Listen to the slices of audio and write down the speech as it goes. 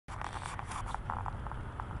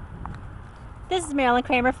This is Marilyn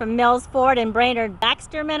Kramer from Mills Ford in Brainerd,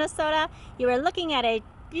 Baxter, Minnesota. You are looking at a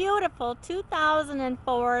beautiful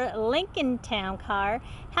 2004 Lincoln Town Car.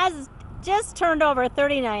 Has just turned over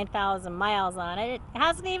 39,000 miles on it. It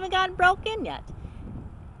hasn't even gotten broken yet.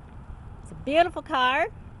 It's a beautiful car.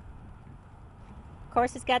 Of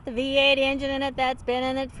course, it's got the V8 engine in it that's been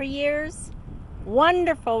in it for years.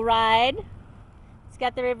 Wonderful ride. It's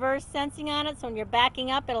got the reverse sensing on it, so when you're backing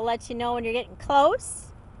up, it'll let you know when you're getting close.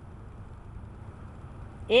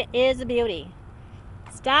 It is a beauty.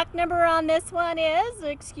 Stock number on this one is,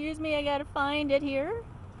 excuse me, I gotta find it here.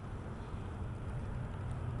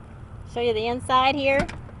 Show you the inside here.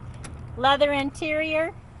 Leather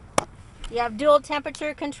interior. You have dual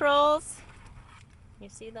temperature controls. You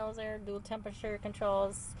see those are dual temperature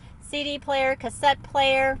controls. CD player, cassette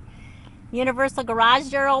player, universal garage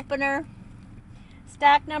door opener.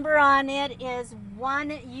 Stock number on it is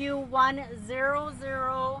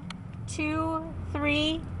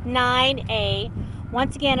 1U100239A.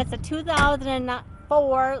 Once again, it's a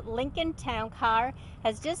 2004 Lincoln Town Car.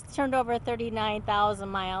 Has just turned over 39,000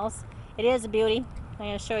 miles. It is a beauty. I'm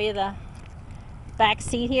going to show you the back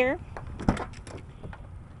seat here.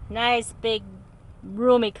 Nice big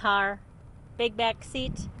roomy car. Big back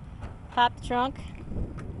seat. Pop the trunk.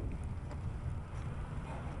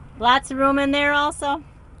 Lots of room in there also.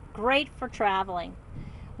 Great for traveling.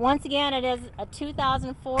 Once again, it is a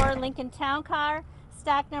 2004 Lincoln Town Car.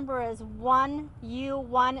 Stock number is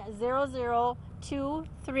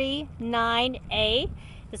 1U100239A.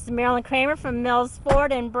 This is Marilyn Kramer from Mills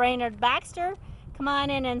Ford in Brainerd, Baxter. Come on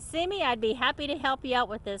in and see me. I'd be happy to help you out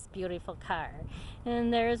with this beautiful car.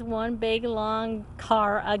 And there's one big long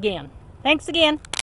car again. Thanks again.